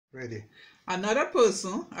Ready. Another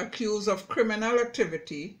person accused of criminal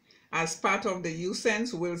activity as part of the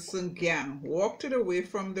Uchence Wilson gang walked away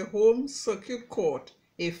from the Home Circuit Court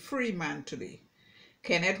a free man today.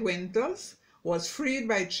 Kenneth Winters was freed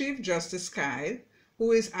by Chief Justice Kyle,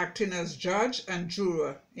 who is acting as judge and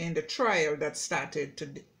juror in the trial that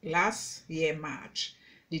started last year March.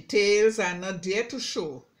 Details are not there to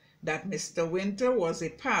show that Mr. Winter was a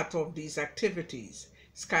part of these activities.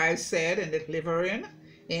 Kyle said in delivering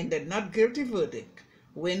in the not guilty verdict.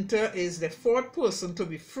 Winter is the fourth person to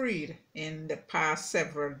be freed in the past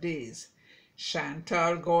several days.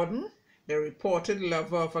 Chantal Gordon, the reported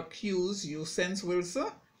lover of accused Uchence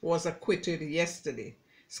Wilson, was acquitted yesterday.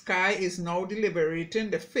 Sky is now deliberating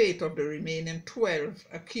the fate of the remaining 12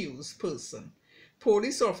 accused persons.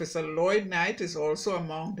 Police officer Lloyd Knight is also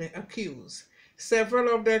among the accused.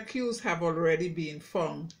 Several of the accused have already been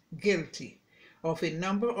found guilty of a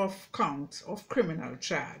number of counts of criminal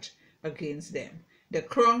charge against them. The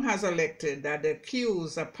Crown has alleged that the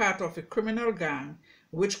accused are part of a criminal gang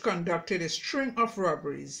which conducted a string of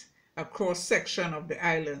robberies across sections of the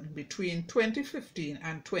island between 2015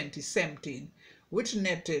 and 2017, which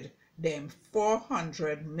netted them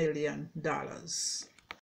 $400 million.